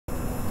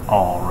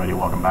Alrighty,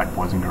 welcome back,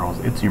 boys and girls.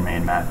 It's your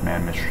main math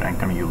man, Mr. Shank,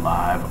 coming to you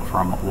live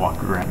from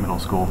Walker Grant Middle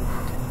School.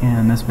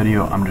 In this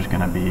video, I'm just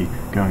going to be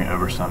going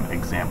over some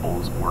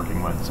examples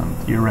working with some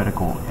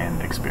theoretical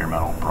and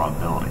experimental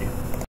probability.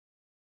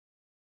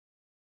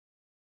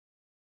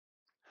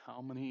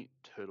 How many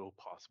total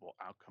possible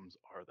outcomes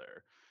are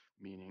there?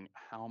 Meaning,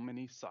 how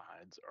many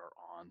sides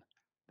are on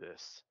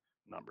this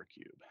number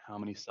cube? How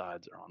many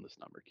sides are on this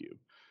number cube?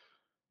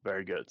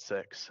 Very good,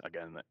 6.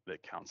 Again,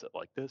 that counts it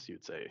like this.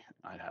 You'd say,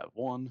 I have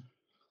 1.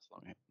 So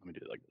let me do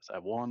it like this. I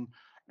have 1,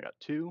 I got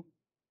 2,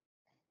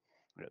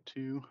 I got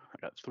 2,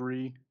 I got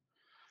 3,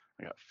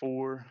 I got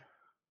 4.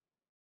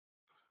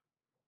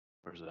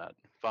 Where's it at?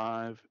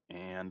 5,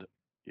 and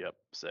yep,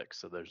 6.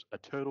 So there's a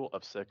total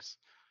of 6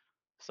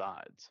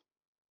 sides.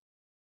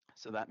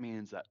 So that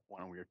means that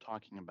when we're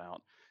talking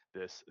about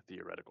this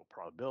theoretical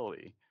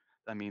probability,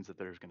 that means that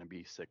there's going to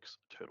be 6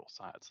 total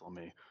sides. So let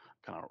me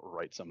kind of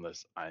write some of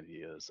this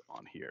ideas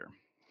on here.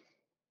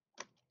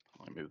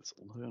 Let me move this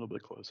a little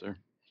bit closer.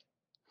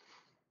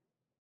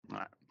 All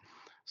right.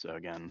 So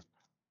again,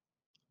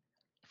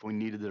 if we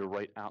needed to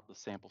write out the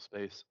sample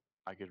space,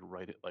 I could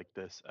write it like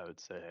this. I would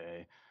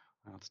say,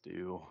 let's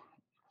do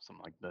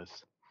something like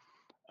this.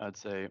 I'd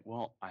say,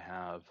 well, I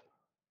have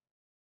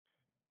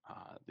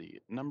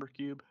the number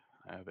cube.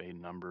 I have a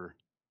number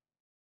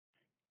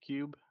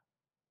cube.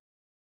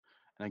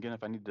 And again,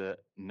 if I need to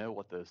know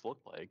what those look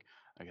like,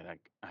 again,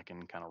 I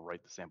can kind of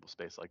write the sample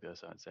space like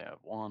this. I'd say I have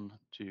 1,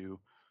 2,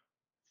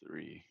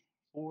 3,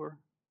 4,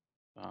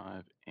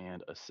 5,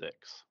 and a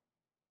 6.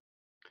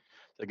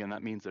 So again,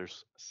 that means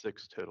there's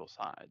 6 total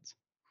sides.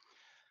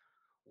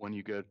 When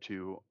you go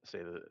to, say,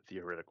 the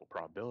theoretical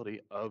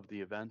probability of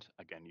the event,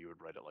 again, you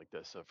would write it like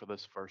this. So for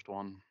this first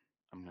one,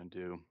 I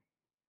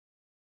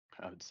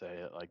would say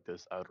it like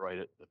this. I would write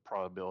it the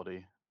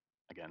probability,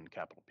 again,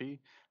 capital P,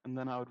 and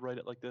then I would write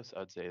it like this.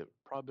 I'd say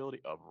probability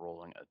of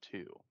rolling a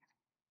 2.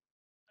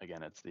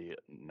 Again, it's the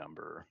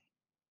number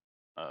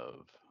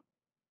of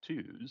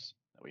 2's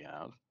that we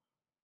have,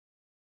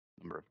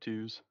 number of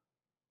 2's,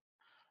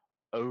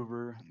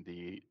 over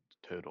the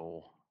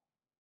total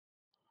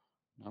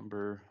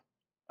number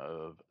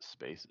of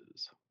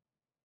spaces.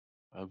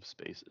 Let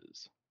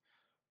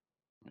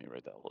me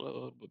write that a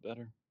little bit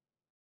better.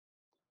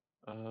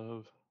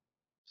 Of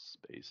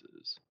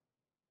spaces.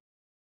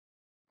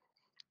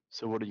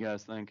 So what do you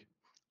guys think?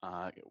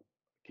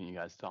 Can you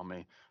guys tell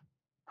me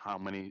how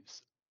many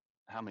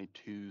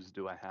 2's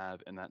do I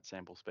have in that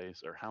sample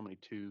space, or how many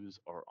 2's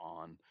are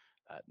on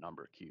that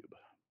number cube?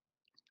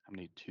 How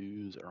many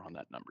 2's are on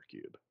that number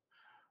cube?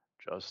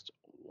 Just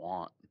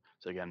 1.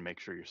 So again, make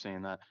sure you're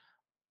saying that.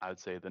 I would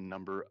say the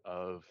number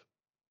of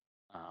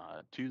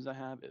 2's I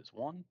have is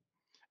 1.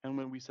 And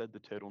when we said the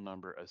total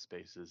number of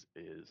spaces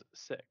is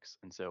 6.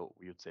 And so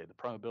we would say the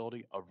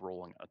probability of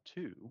rolling a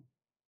 2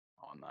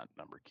 on that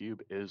number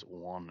cube is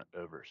 1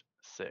 over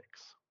 6.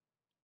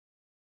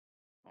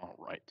 All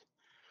right.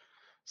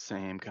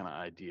 Same kind of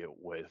idea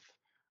with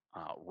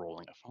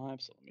rolling a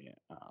 5. So let me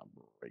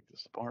break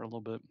this apart a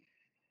little bit.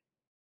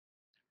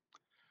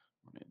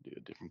 Let me do a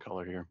different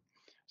color here.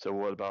 So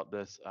what about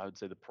this? I would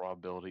say the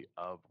probability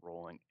of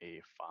rolling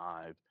a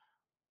 5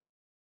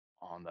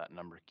 on that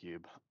number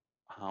cube.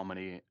 How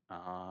many,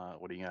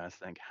 what do you guys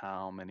think?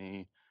 How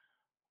many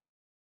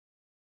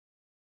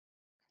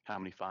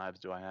 5's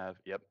do I have?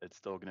 Yep, it's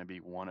still going to be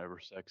 1 over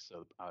 6.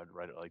 So I would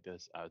write it like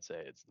this. I would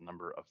say it's the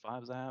number of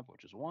 5's I have,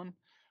 which is 1,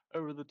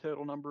 over the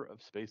total number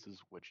of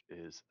spaces, which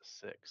is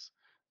 6.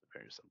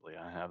 Very simply,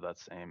 I have that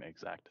same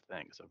exact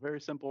thing. So very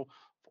simple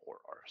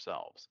for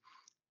ourselves.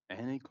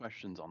 Any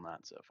questions on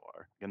that so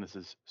far? Again, this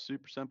is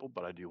super simple,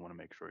 but I do want to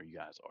make sure you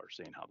guys are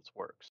seeing how this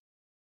works.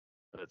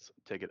 Let's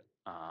take it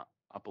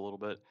up a little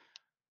bit.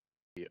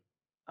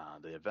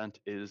 The event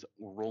is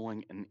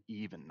rolling an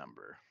even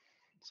number.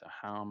 So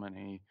how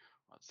many,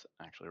 let's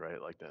actually write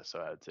it like this. So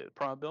I'd say the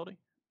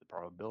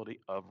probability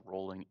of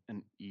rolling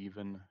an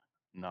even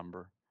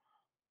number,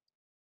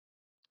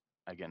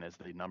 again, is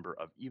the number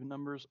of even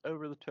numbers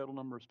over the total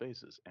number of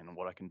spaces. And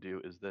what I can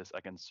do is this,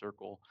 I can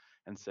circle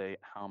and say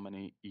how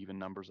many even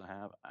numbers I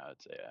have. I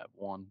would say I have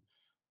 1,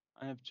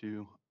 I have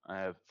 2, I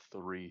have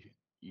 3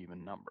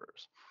 even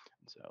numbers.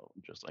 And so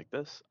just like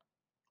this,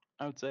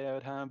 I would say I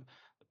would have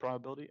the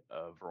probability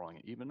of rolling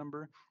an even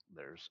number.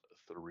 There's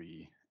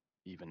 3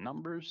 even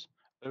numbers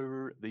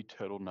over the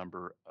total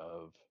number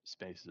of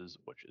spaces,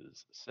 which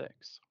is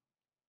 6.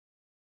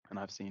 And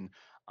I've seen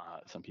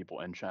some people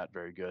in chat,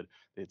 very good,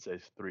 they'd say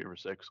 3 over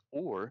 6,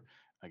 or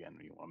again,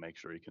 you want to make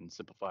sure you can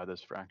simplify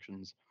those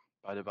fractions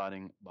by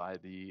dividing by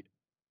the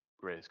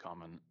greatest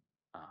common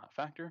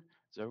factor.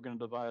 So we're going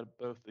to divide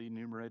both the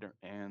numerator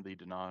and the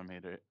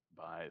denominator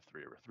by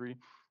 3 over 3.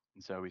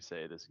 And so we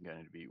say this is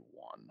going to be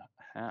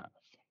 1/2.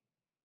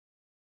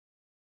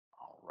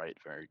 All right,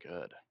 very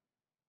good.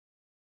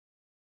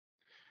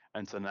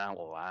 And so now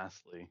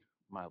lastly,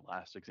 my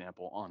last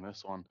example on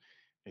this one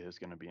is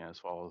going to be as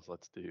follows.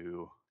 Let's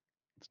do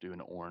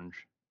an orange.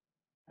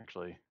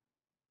 Actually,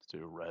 let's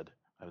do a red.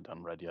 I haven't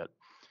done red yet.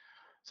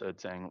 So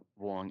it's saying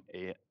rolling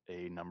a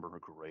number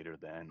greater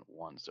than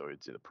 1. So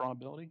it's the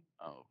probability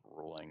of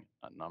rolling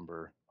a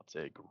number, let's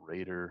say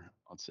greater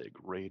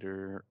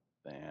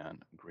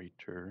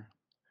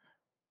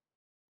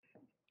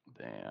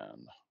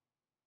than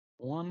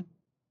 1.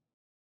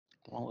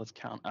 Well, let's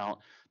count out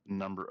the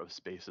number of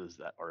spaces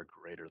that are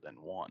greater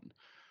than 1.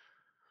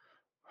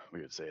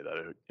 We would say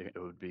that it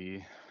would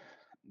be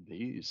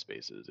these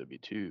spaces. It would be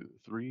 2,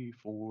 3,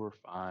 4,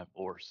 5,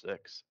 or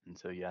 6. And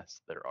so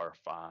yes, there are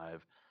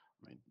 5.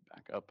 Let me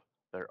back up.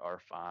 There are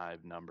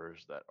 5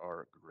 numbers that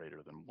are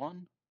greater than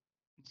 1.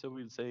 So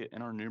we'd say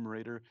in our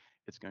numerator,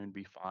 it's going to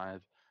be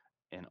 5.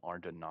 In our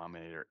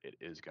denominator, it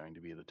is going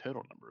to be the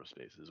total number of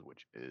spaces,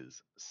 which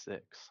is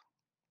 6.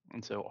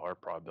 And so our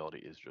probability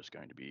is just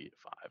going to be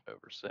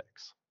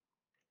 5/6.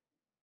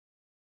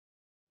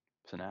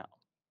 So now,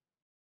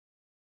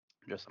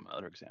 just some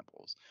other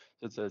examples.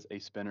 So it says a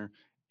spinner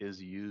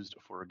is used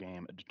for a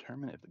game.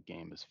 Determine if the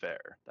game is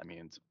fair. That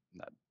means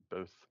that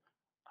both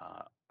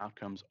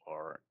outcomes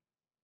are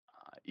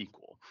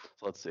equal.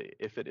 So let's see,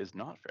 if it is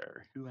not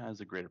fair, who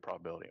has a greater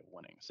probability of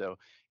winning? So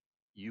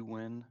you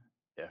win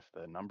if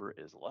the number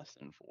is less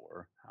than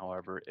 4.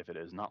 However, if it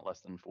is not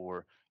less than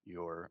 4,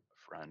 your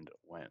friend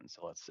wins.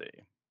 So let's see.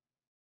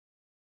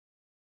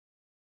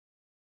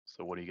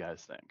 So what do you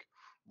guys think?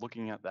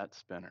 Looking at that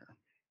spinner,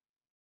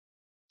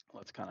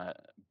 let's kind of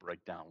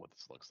break down what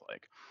this looks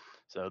like.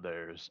 So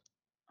there's,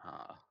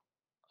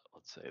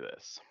 let's say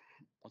this.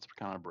 Let's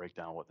kind of break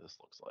down what this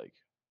looks like.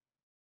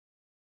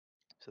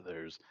 So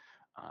there's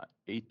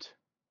 8.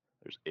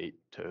 There's 8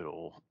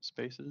 total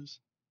spaces.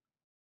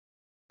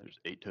 There's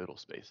 8 total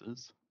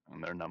spaces,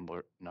 and they're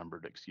numbered,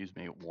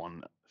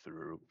 1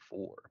 through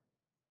 4.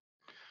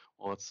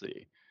 Well, let's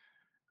see.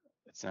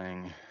 It's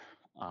saying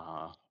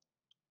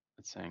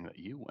that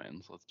you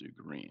win. So let's do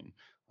green.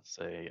 Let's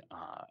say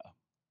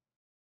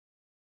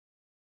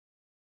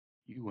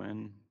you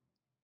win.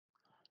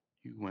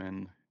 You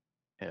win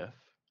if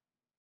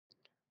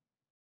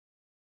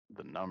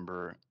the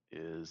number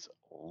is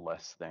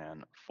less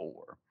than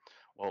 4.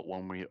 Well,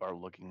 when we are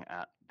looking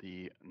at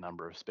the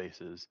number of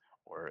spaces,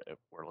 or if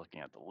we're looking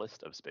at the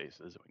list of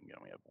spaces, we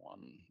have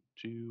 1,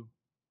 2,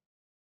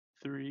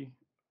 3,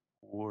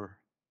 4,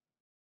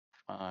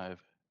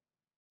 5,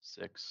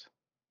 6,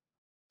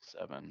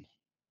 7,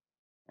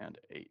 and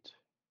 8.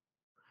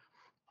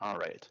 All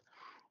right.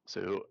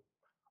 So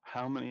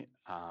how many?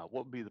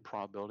 What would be the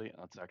probability?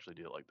 Let's actually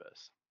do it like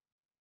this.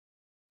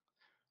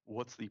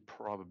 What's the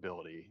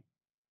probability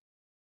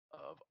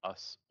of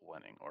us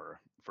winning,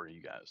 or for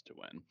you guys to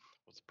win?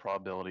 What's the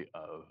probability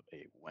of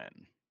a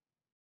win?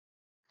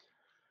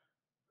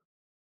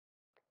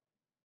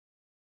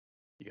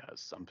 You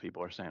guys, some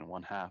people are saying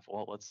 1/2.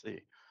 Well, let's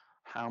see.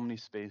 How many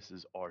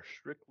spaces are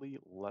strictly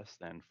less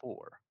than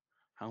 4?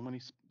 How many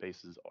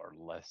spaces are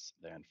less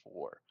than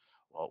 4?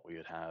 Well, we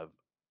would have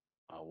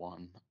a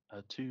 1,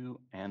 a 2,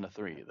 and a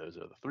 3. Those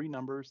are the 3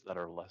 numbers that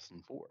are less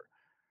than 4.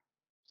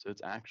 So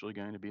it's actually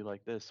going to be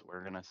like this.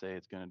 We're going to say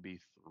it's going to be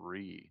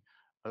 3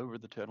 over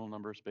the total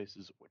number of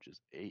spaces, which is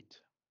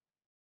 8.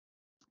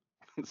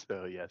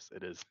 So yes,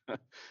 it is.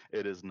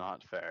 It is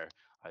not fair.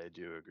 I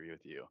do agree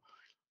with you,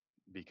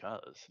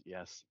 because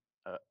yes,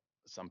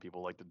 some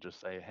people like to just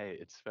say, "Hey,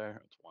 it's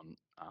fair. It's one.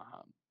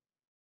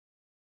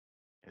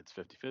 It's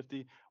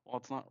 50/50." Well,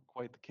 it's not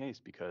quite the case,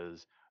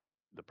 because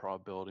the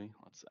probability.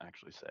 Let's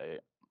actually say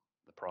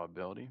the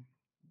probability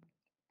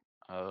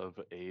of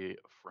a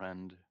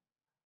friend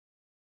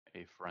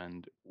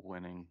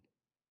winning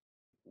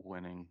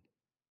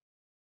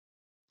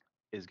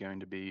is going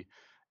to be,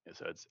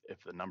 so it's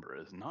if the number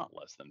is not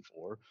less than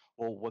 4.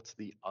 Well, uh, what's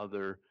the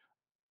other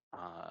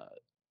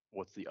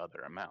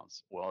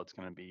amounts? Well, it's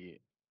going to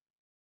be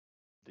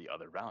the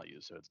other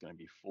values. So it's going to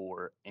be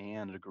 4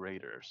 and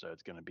greater. So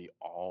it's going to be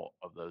all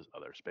of those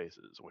other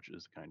spaces, which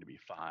is going to be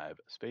 5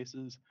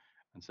 spaces.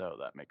 And so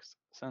that makes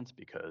sense,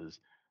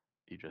 because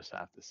you just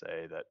have to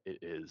say that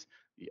it is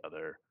the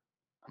other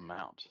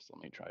amount. So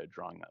let me try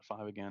drawing that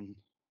 5 again.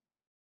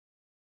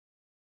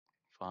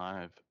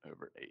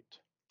 5/8.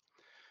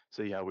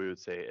 So yeah, we would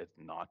say it's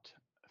not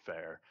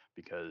fair,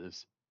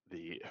 because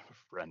the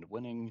friend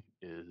winning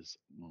is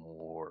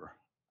more,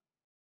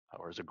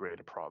 or is a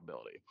greater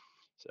probability.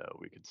 So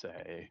we could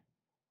say,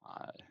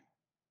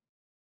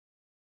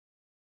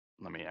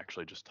 let me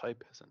actually just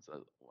type, since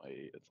that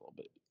way it's a little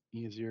bit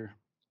easier.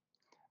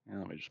 And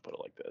let me just put it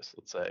like this.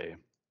 Let's say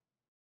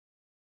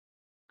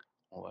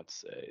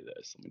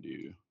this. Let me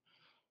do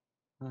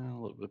a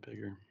little bit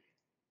bigger.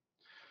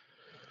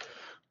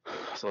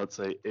 So let's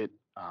say it,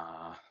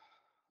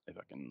 if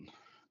I can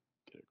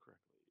get it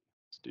correctly,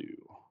 let's do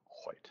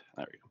white.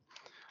 There we go.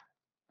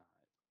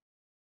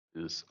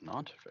 Is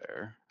not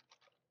fair,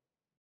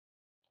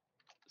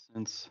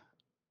 since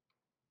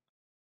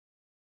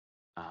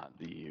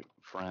the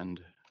friend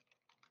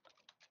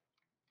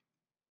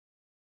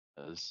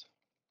has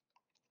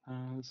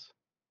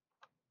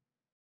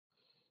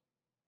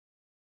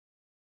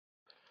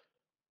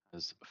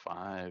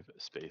 5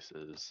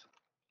 spaces.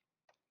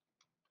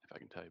 If I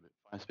can type it,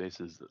 5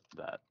 spaces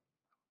that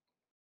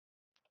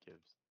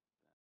gives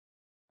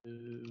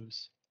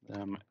gives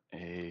them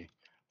a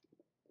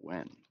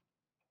win.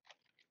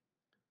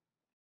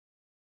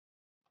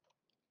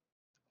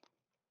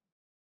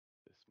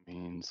 This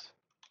means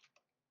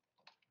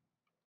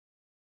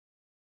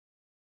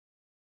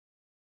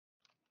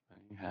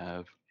they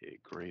have a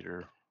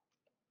greater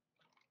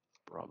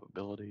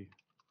probability of winning.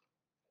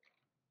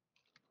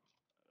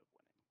 Okay.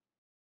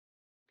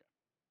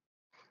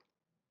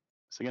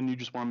 So again, you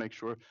just want to make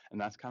sure, and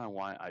that's kind of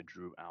why I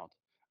drew out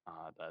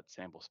that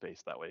sample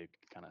space. That way you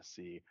can kind of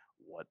see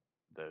what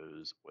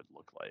those would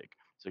look like.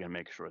 So you're gonna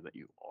make sure that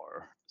you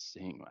are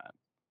seeing that.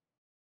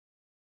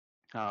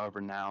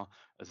 However, now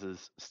this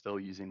is still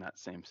using that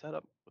same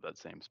setup with that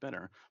same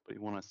spinner, but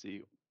you want to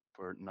see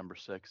for number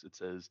 6, it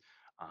says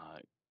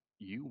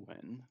you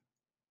win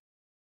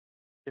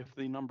if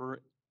the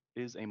number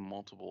is a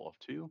multiple of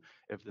 2.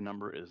 If the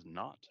number is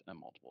not a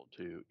multiple of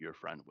 2, your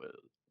friend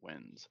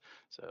wins.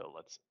 So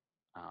let's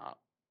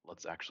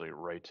actually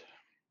write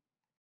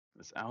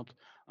this out.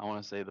 I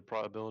want to say the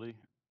probability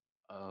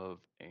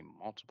of a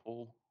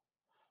multiple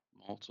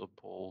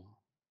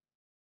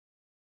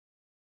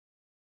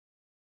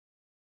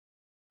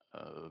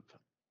of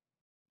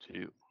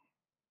 2.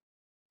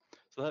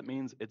 So that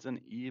means it's an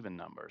even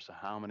number. So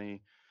how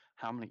many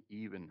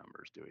even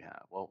numbers do we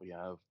have? Well, we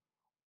have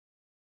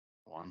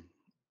 1,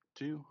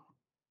 2,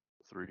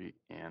 3,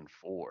 and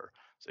 4.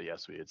 So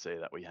yes, we would say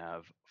that we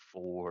have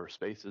 4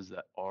 spaces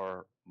that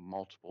are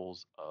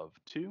multiples of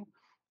 2.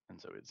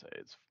 And so we'd say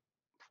it's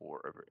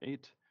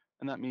 4/8.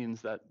 And that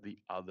means that the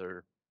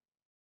other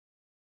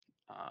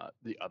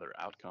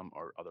outcome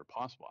or other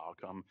possible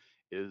outcome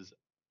is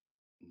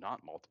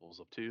not multiples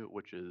of 2,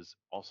 which is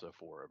also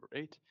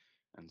 4/8.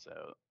 And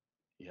so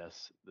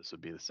yes, this would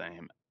be the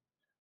same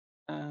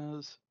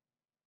as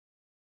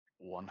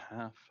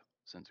 1/2,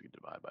 since we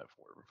divide by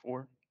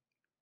 4/4.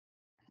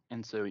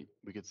 And so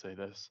we could say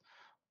this.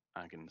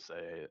 I can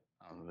say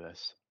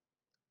this.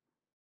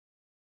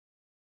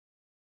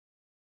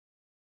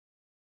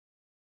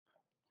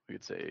 We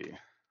could say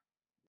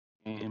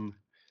game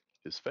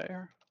is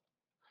fair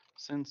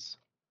since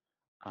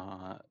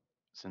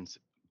since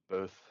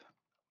both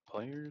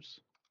players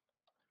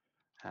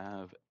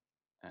have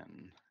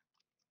an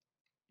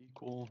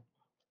equal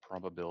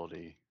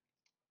probability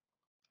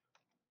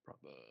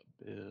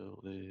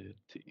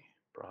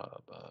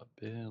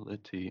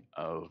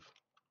of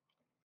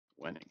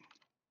winning.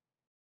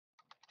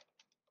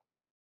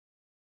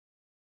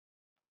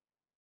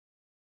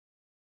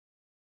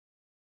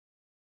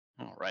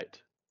 All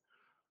right.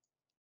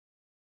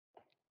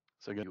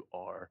 So again, you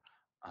are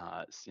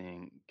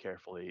seeing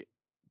carefully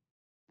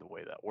the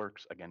way that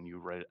works. Again, you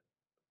write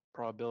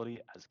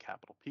probability as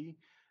capital P,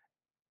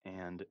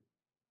 and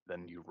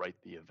then you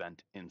write the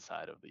event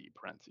inside of the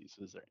parentheses.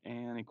 Is there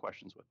any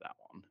questions with that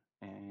one?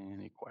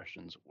 Any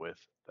questions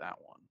with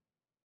that one?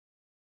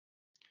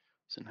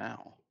 So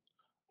now,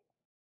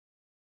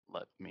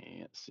 let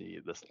me see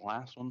this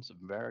last one, the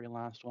very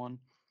last one.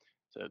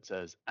 So it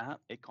says, at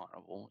a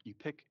carnival, you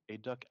pick a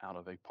duck out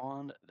of a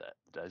pond that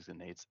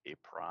designates a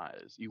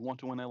prize. You want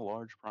to win a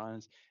large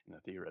prize, and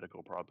the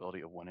theoretical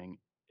probability of winning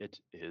it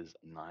is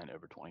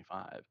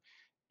 9/25.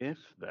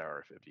 If there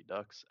are 50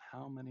 ducks,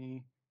 how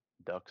many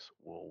ducks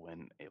will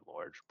win a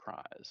large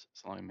prize?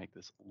 So let me make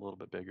this a little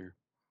bit bigger.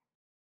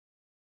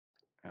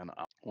 And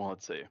well,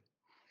 let's see.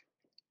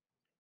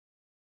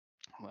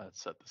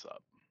 Let's set this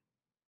up.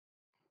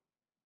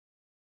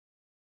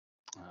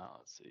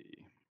 Let's see.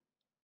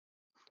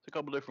 There's a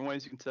couple different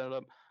ways you can set it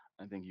up.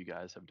 I think you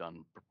guys have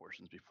done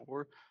proportions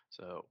before.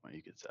 So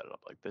you could set it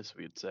up like this.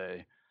 We'd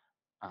say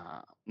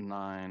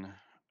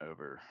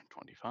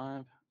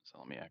 9/25. So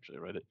let me actually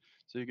write it.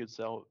 So you could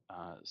solve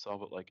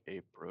it like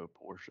a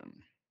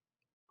proportion.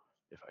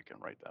 If I can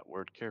write that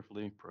word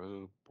carefully,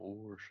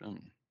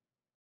 proportion.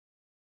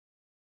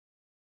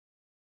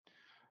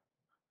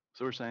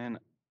 So we're saying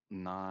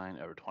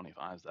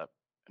 9/25 is that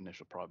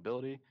initial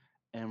probability.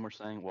 And we're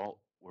saying,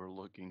 well, we're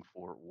looking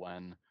for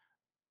when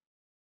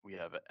we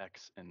have an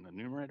X in the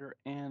numerator,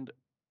 and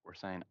we're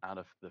saying out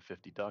of the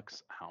 50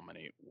 ducks, how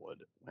many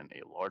would win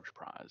a large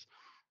prize?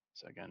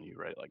 So again, you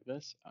write it like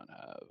this and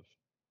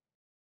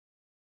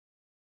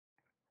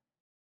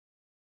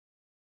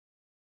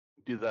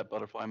do that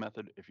butterfly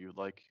method if you'd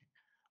like.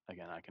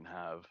 Again, I can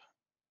have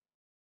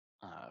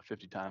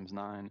 50 times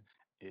 9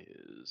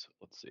 is,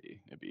 let's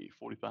see, it'd be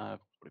 45,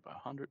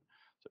 4,500.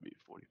 So it'd be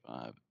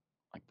 45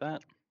 like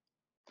that.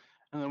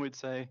 And then we'd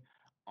say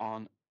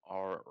on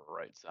our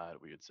right side,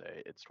 we would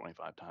say it's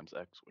 25 times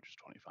x, which is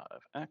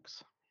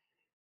 25x.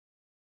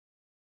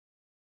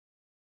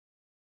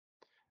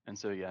 And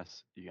so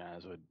yes, you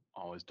guys would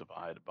always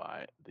divide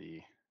by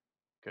the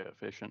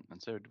coefficient.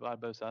 And so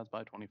divide both sides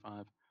by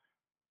 25.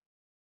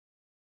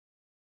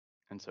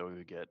 And so we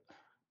would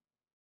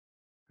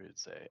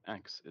say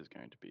x is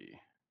going to be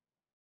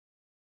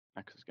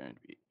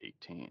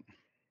 18.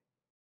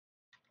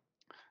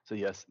 So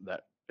yes,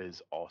 that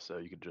is also,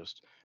 you could just